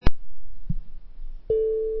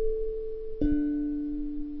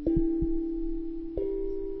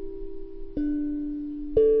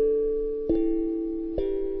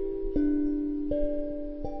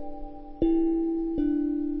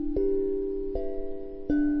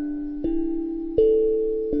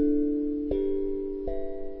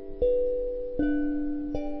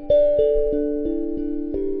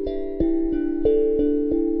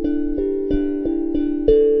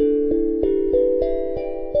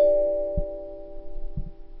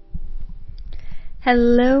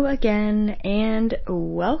Hello again, and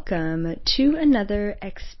welcome to another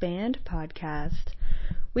Expand podcast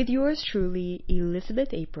with yours truly, Elizabeth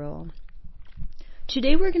April.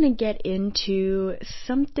 Today we're going to get into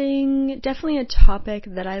something, definitely a topic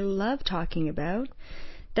that I love talking about,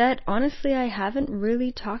 that honestly I haven't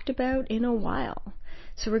really talked about in a while.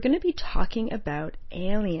 So we're going to be talking about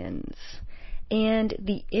aliens and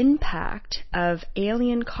the impact of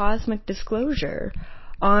alien cosmic disclosure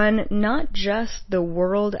on not just the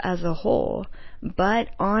world as a whole, but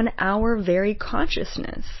on our very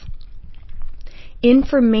consciousness.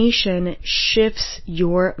 Information shifts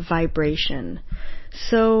your vibration.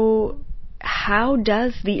 So how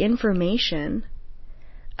does the information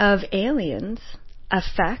of aliens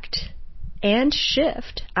affect and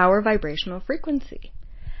shift our vibrational frequency?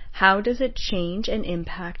 How does it change and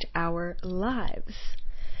impact our lives?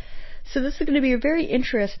 So this is going to be a very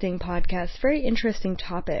interesting podcast, very interesting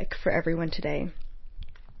topic for everyone today.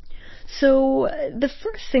 So the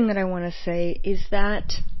first thing that I want to say is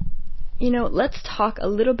that, let's talk a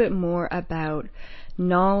little bit more about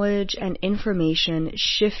knowledge and information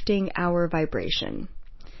shifting our vibration.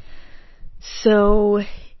 So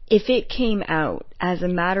if it came out as a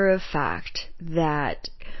matter of fact that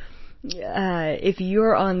if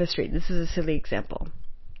you're on the street, this is a silly example,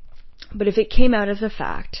 but if it came out as a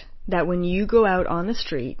fact that when you go out on the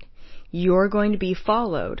street, you're going to be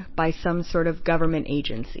followed by some sort of government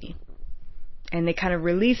agency. And they kind of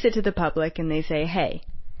release it to the public and they say, hey,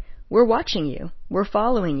 we're watching you. We're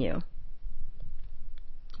following you.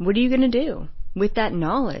 What are you going to do with that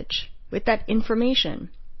knowledge, with that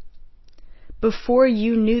information? Before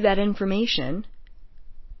you knew that information,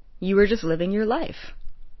 you were just living your life.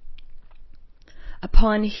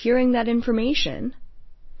 Upon hearing that information,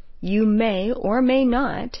 you may or may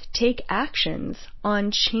not take actions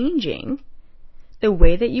on changing the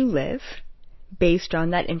way that you live based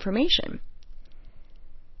on that information.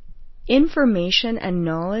 Information and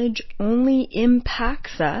knowledge only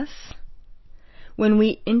impacts us when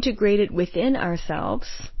we integrate it within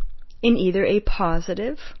ourselves in either a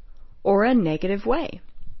positive or a negative way.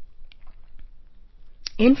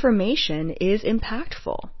 Information is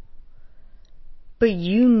impactful, but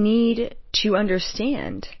you need to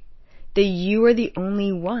understand that you are the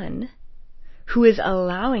only one who is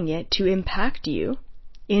allowing it to impact you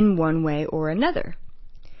in one way or another.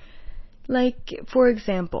 Like, for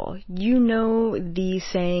example, you know the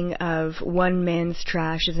saying of one man's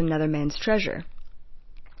trash is another man's treasure.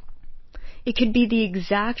 It could be the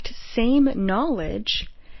exact same knowledge,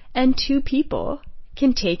 and two people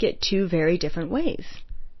can take it two very different ways.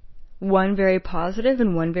 One very positive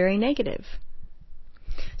and one very negative.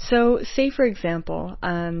 So, say for example,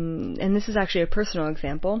 and this is actually a personal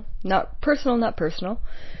example, not personal,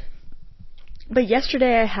 but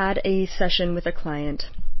yesterday I had a session with a client,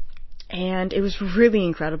 and it was really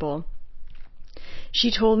incredible.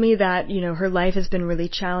 She told me that, her life has been really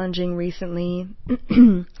challenging recently,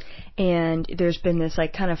 and there's been this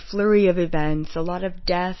kind of flurry of events, a lot of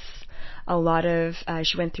deaths,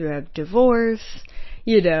 she went through a divorce,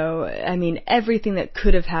 everything that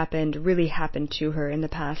could have happened really happened to her in the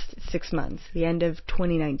past 6 months, the end of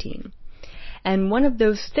 2019. And one of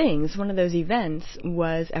those events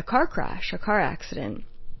was a car crash, a car accident.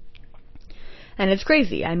 And it's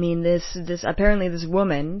crazy. Apparently this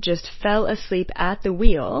woman just fell asleep at the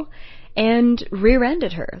wheel and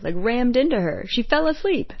rear-ended her, rammed into her. She fell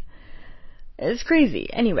asleep. It's crazy.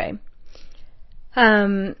 Anyway.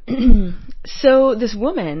 So this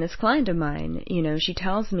woman, this client of mine, she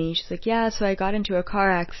tells me, she's like, yeah, so I got into a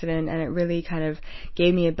car accident and it really kind of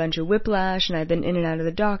gave me a bunch of whiplash and I've been in and out of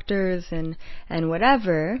the doctors and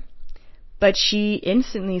whatever. But she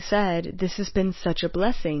instantly said, this has been such a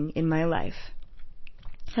blessing in my life.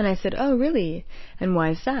 And I said, oh, really? And why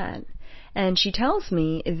is that? And she tells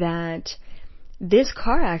me that this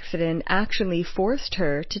car accident actually forced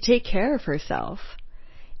her to take care of herself.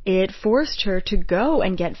 It forced her to go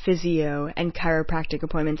and get physio and chiropractic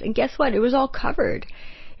appointments. And guess what? It was all covered.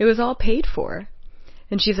 It was all paid for.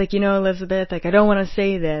 And she's like, Elizabeth, I don't want to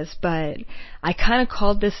say this, but I kind of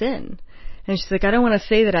called this in. And she's like, I don't want to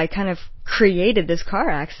say that I kind of created this car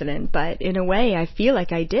accident, but in a way I feel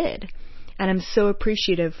like I did. And I'm so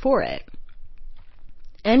appreciative for it.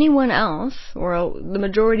 Anyone else, or the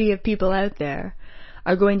majority of people out there,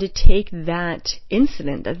 are going to take that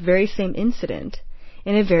incident, that very same incident,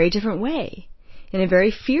 in a very different way, in a very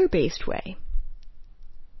fear-based way.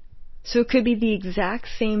 So it could be the exact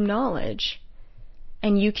same knowledge,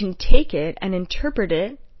 and you can take it and interpret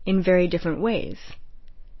it in very different ways.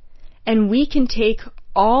 And we can take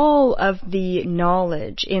all of the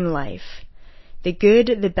knowledge in life The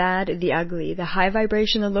good, the bad, the ugly, the high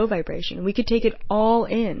vibration, the low vibration. We could take it all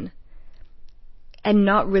in and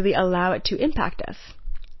not really allow it to impact us.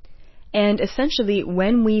 And essentially,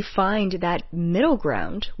 when we find that middle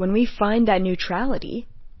ground, when we find that neutrality,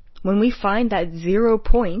 when we find that 0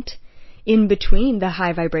 point in between the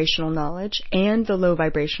high vibrational knowledge and the low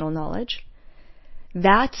vibrational knowledge,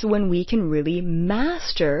 that's when we can really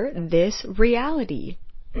master this reality.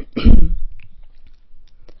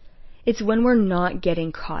 It's when we're not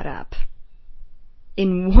getting caught up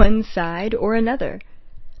in one side or another.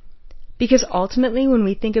 Because ultimately, when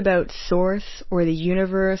we think about Source or the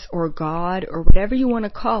universe or God or whatever you want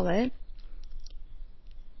to call it,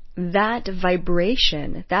 that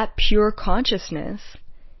vibration, that pure consciousness,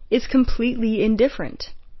 is completely indifferent.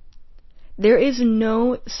 There is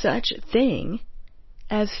no such thing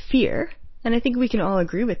as fear, and I think we can all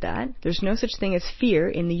agree with that. There's no such thing as fear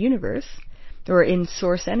in the universe or in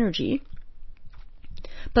Source energy.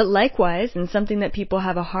 But likewise, and something that people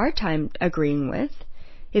have a hard time agreeing with,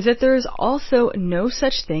 is that there is also no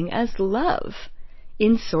such thing as love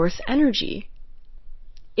in Source energy.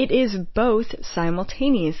 It is both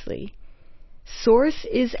simultaneously. Source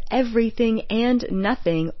is everything and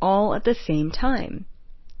nothing all at the same time.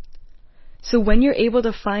 So when you're able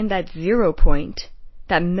to find that 0 point,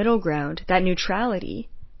 that middle ground, that neutrality,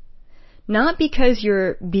 not because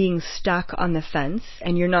you're being stuck on the fence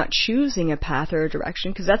and you're not choosing a path or a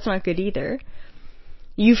direction, because that's not good either.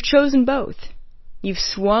 You've chosen both. You've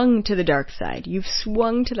swung to the dark side. You've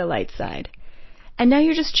swung to the light side. And now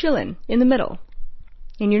you're just chilling in the middle.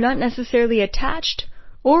 And you're not necessarily attached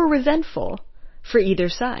or resentful for either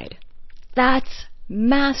side. That's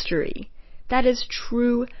mastery. That is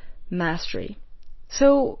true mastery.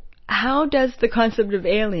 So how does the concept of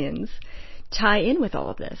aliens tie in with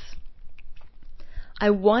all of this? I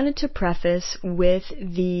wanted to preface with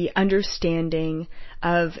the understanding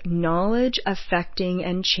of knowledge affecting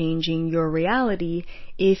and changing your reality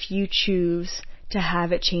if you choose to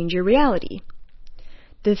have it change your reality.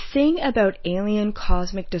 The thing about alien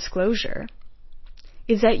cosmic disclosure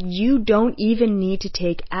is that you don't even need to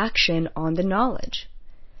take action on the knowledge.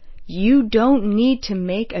 You don't need to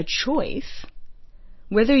make a choice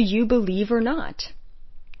whether you believe or not.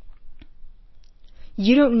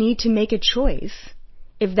 You don't need to make a choice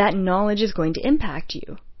if that knowledge is going to impact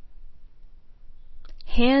you.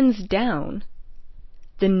 Hands down,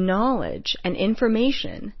 the knowledge and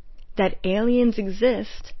information that aliens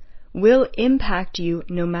exist will impact you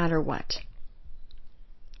no matter what.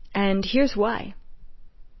 And here's why.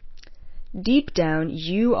 Deep down,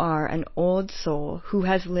 you are an old soul who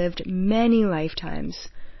has lived many lifetimes,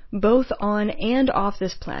 both on and off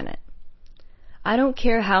this planet. I don't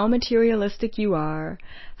care how materialistic you are,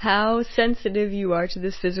 how sensitive you are to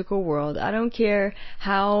this physical world. I don't care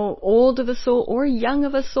how old of a soul or young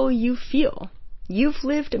of a soul you feel. You've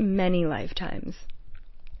lived many lifetimes.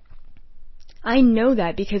 I know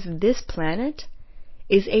that because this planet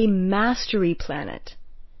is a mastery planet.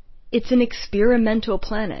 It's an experimental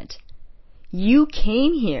planet. You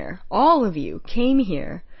came here, all of you came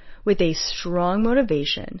here with a strong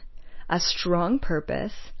motivation, a strong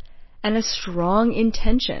purpose, and a strong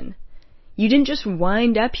intention. You didn't just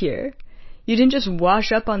wind up here. You didn't just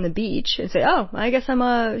wash up on the beach and say, oh, I guess I'm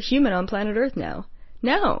a human on planet Earth now.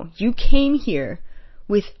 No, you came here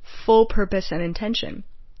with full purpose and intention.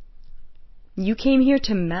 You came here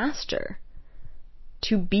to master,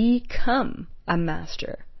 to become a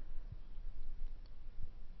master.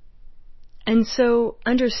 And so,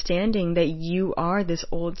 understanding that you are this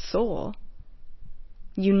old soul,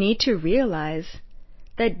 you need to realize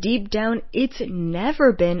that deep down, it's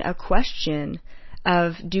never been a question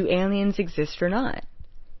of do aliens exist or not.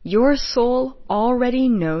 Your soul already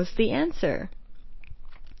knows the answer.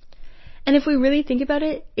 And if we really think about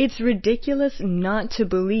it, it's ridiculous not to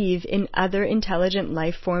believe in other intelligent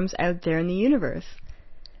life forms out there in the universe.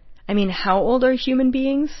 I mean, how old are human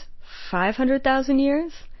beings? 500,000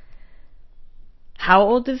 years? How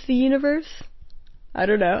old is the universe? I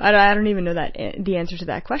don't know. I don't even know the answer to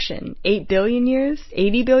that question. 8 billion years?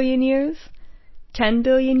 80 billion years? 10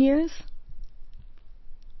 billion years?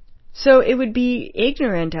 So it would be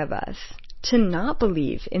ignorant of us to not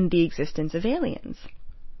believe in the existence of aliens.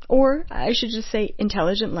 Or, I should just say,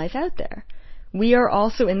 intelligent life out there. We are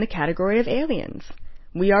also in the category of aliens.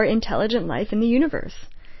 We are intelligent life in the universe.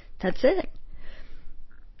 That's it.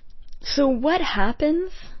 So what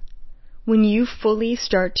happens when you fully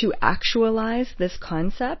start to actualize this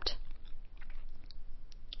concept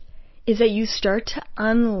is that you start to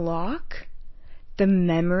unlock the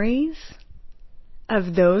memories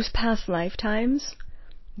of those past lifetimes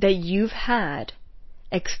that you've had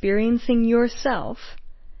experiencing yourself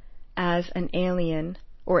as an alien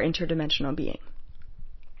or interdimensional being.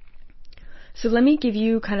 So let me give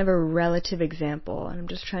you kind of a relative example, and I'm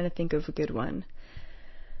just trying to think of a good one.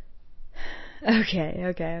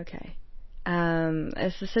 Okay.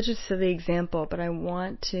 This is such a silly example, but I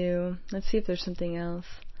want to... Let's see if there's something else.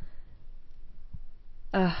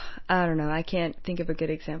 I don't know. I can't think of a good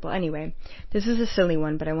example. Anyway, this is a silly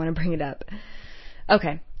one, but I want to bring it up.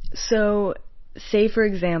 Okay, so say, for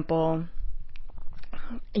example,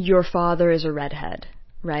 your father is a redhead,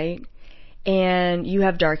 right? And you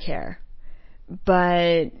have dark hair.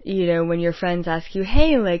 But, when your friends ask you,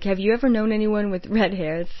 hey, have you ever known anyone with red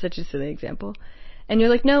hair? It's such a silly example. And you're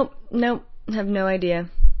like, nope, have no idea.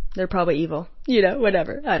 They're probably evil.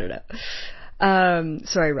 Whatever. I don't know.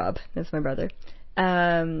 Sorry, Rob. That's my brother.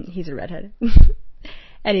 He's a redhead.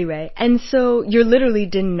 Anyway, and so you're literally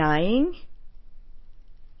denying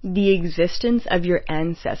the existence of your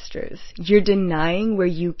ancestors. You're denying where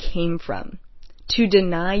you came from. To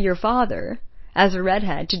deny your father as a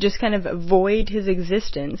redhead, to just kind of avoid his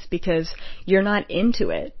existence because you're not into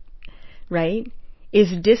it, right,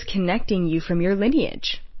 is disconnecting you from your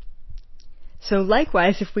lineage. So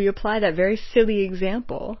likewise, if we apply that very silly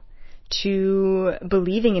example to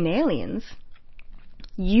believing in aliens,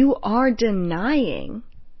 you are denying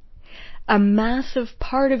a massive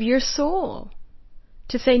part of your soul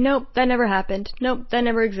to say, nope, that never happened. Nope, that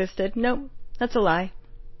never existed. Nope, that's a lie.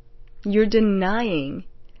 You're denying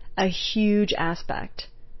a huge aspect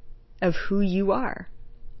of who you are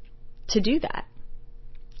to do that.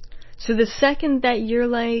 So the second that you're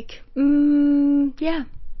like, yeah,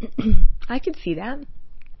 I could see that.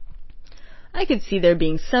 I could see there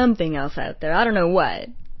being something else out there. I don't know what,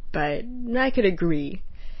 but I could agree.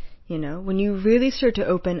 When you really start to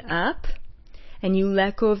open up and you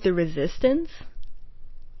let go of the resistance,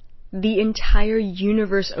 the entire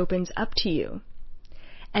universe opens up to you.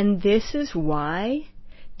 And this is why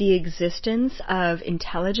the existence of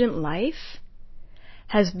intelligent life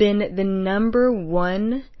has been the number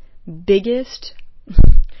one biggest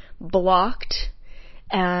blocked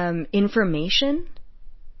information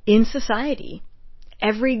in society.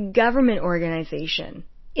 Every government organization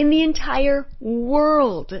in the entire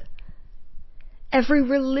world, every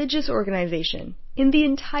religious organization in the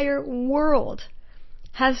entire world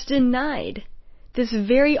has denied this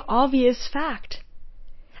very obvious fact.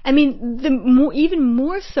 I mean, even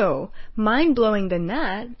more so, mind-blowing than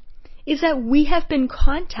that, is that we have been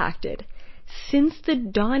contacted since the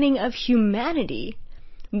dawning of humanity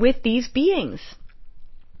with these beings.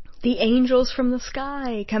 The angels from the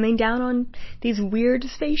sky coming down on these weird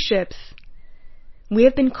spaceships. We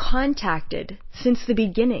have been contacted since the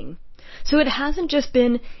beginning. So it hasn't just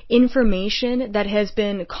been information that has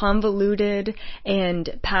been convoluted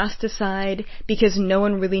and passed aside because no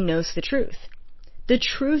one really knows the truth. The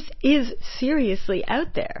truth is seriously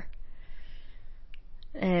out there.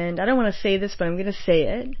 And I don't want to say this, but I'm going to say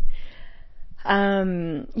it.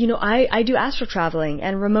 I do astral traveling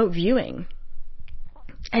and remote viewing.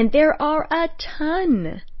 And there are a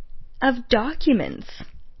ton of documents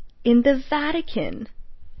in the Vatican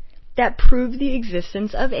that prove the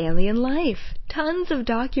existence of alien life. Tons of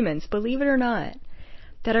documents, believe it or not,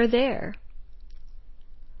 that are there.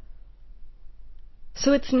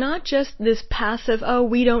 So it's not just this passive,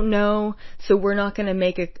 we don't know, so we're not going to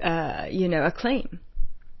make a claim.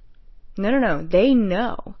 No. They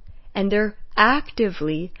know. And they're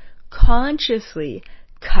actively, consciously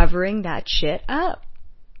covering that shit up.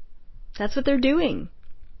 That's what they're doing.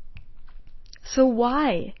 So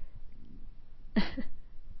why?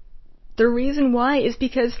 The reason why is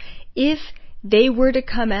because if they were to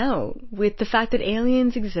come out with the fact that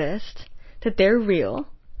aliens exist, that they're real,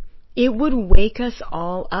 it would wake us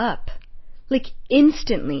all up.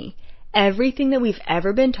 Instantly. Everything that we've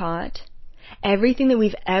ever been taught, everything that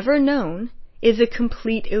we've ever known is a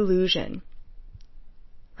complete illusion.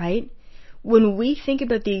 Right? When we think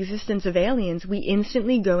about the existence of aliens, we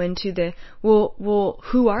instantly go into the, well,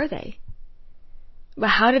 who are they? Well,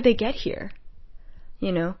 how did they get here?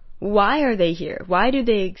 Why are they here? Why do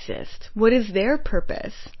they exist? What is their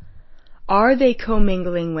purpose? Are they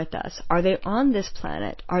commingling with us? Are they on this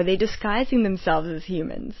planet? Are they disguising themselves as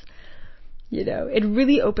humans? It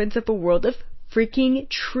really opens up a world of freaking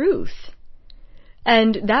truth.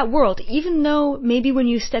 And that world, even though maybe when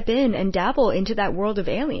you step in and dabble into that world of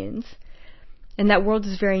aliens, and that world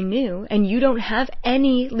is very new, and you don't have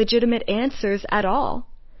any legitimate answers at all,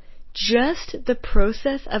 just the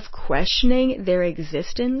process of questioning their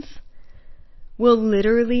existence will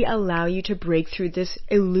literally allow you to break through this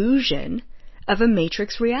illusion of a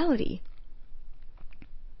matrix reality.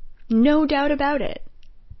 No doubt about it.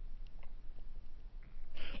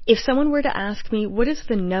 If someone were to ask me, what is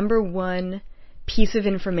the number one piece of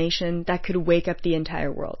information that could wake up the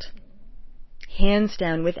entire world? Hands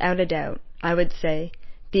down, without a doubt, I would say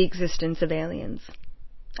the existence of aliens.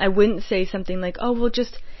 I wouldn't say something like, oh, well,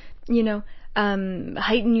 just,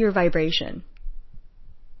 heighten your vibration.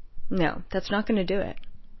 No, that's not going to do it.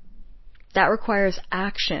 That requires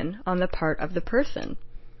action on the part of the person.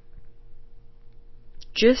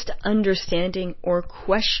 Just understanding or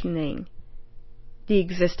questioning the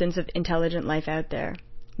existence of intelligent life out there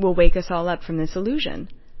will wake us all up from this illusion.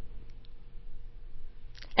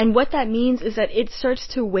 And what that means is that it starts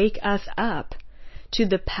to wake us up to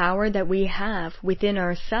the power that we have within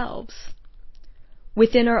ourselves,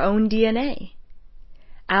 within our own DNA.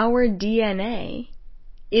 Our DNA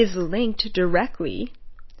is linked directly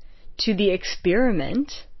to the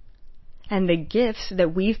experiment and the gifts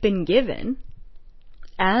that we've been given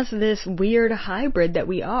as this weird hybrid that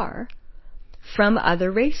we are from other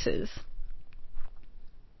races.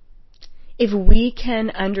 If we can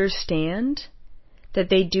understand that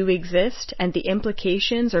they do exist and the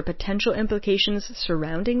implications or potential implications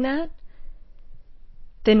surrounding that,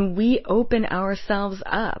 then we open ourselves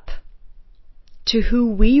up to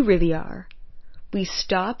who we really are. We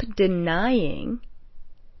stop denying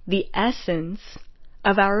the essence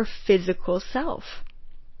of our physical self,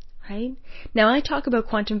 right? Now, I talk about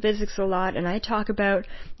quantum physics a lot, and I talk about,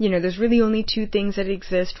 there's really only two things that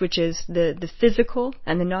exist, which is the physical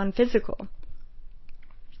and the non-physical.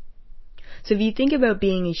 So if you think about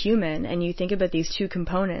being a human and you think about these two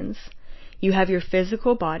components, you have your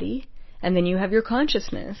physical body and then you have your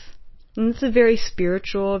consciousness. And it's a very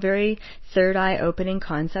spiritual, very third eye opening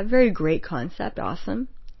concept, very great concept, awesome.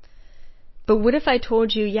 But what if I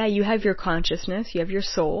told you, yeah, you have your consciousness, you have your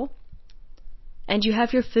soul, and you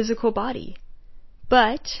have your physical body.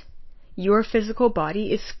 But your physical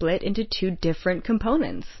body is split into two different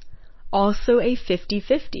components, also a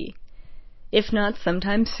 50-50. If not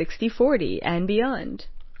sometimes 60-40 and beyond.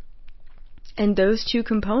 And those two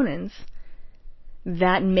components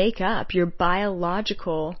that make up your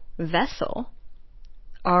biological vessel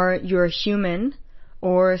are your human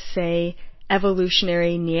or, say,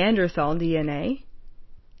 evolutionary Neanderthal DNA,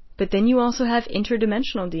 but then you also have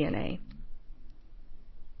interdimensional DNA.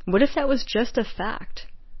 What if that was just a fact?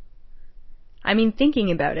 I mean,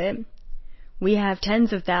 thinking about it, we have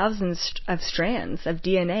tens of thousands of strands of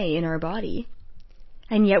DNA in our body,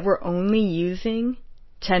 and yet we're only using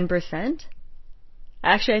 10%?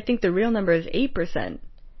 Actually, I think the real number is 8%.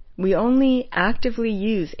 We only actively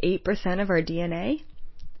use 8% of our DNA,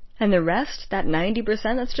 and the rest, that 90%,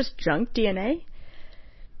 that's just junk DNA?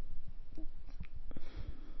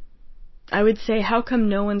 I would say, how come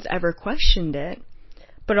no one's ever questioned it?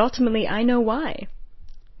 But ultimately, I know why.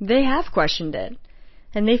 They have questioned it.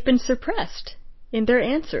 And they've been suppressed in their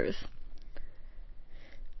answers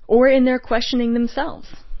or in their questioning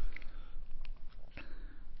themselves.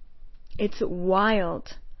 It's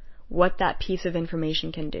wild what that piece of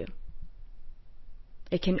information can do.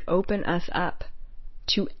 It can open us up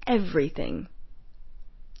to everything.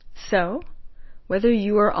 So, whether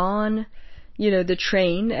you are on, the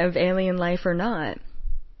train of alien life or not,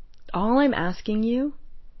 all I'm asking you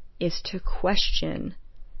is to question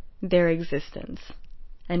their existence.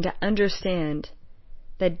 And to understand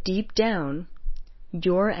that deep down,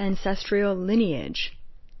 your ancestral lineage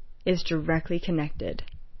is directly connected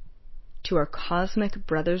to our cosmic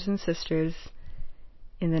brothers and sisters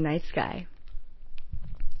in the night sky.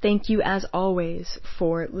 Thank you, as always,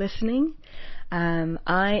 for listening.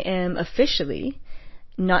 I am officially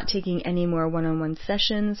not taking any more one-on-one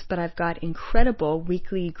sessions, but I've got incredible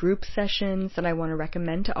weekly group sessions that I want to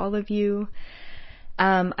recommend to all of you.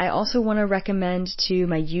 I also want to recommend to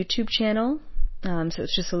my YouTube channel. So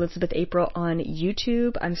it's just Elizabeth April on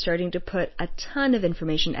YouTube. I'm starting to put a ton of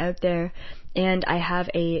information out there, and I have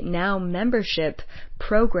a now membership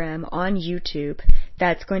program on YouTube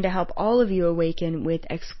that's going to help all of you awaken with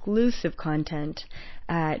exclusive content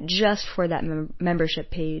just for that membership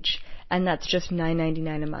page, and that's just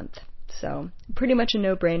 $9.99 a month. So pretty much a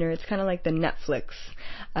no-brainer. It's kind of like the Netflix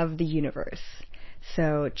of the universe.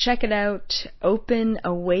 So check it out,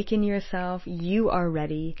 awaken yourself, you are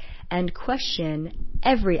ready, and question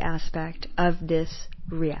every aspect of this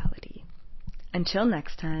reality. Until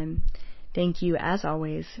next time, thank you as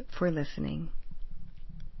always for listening.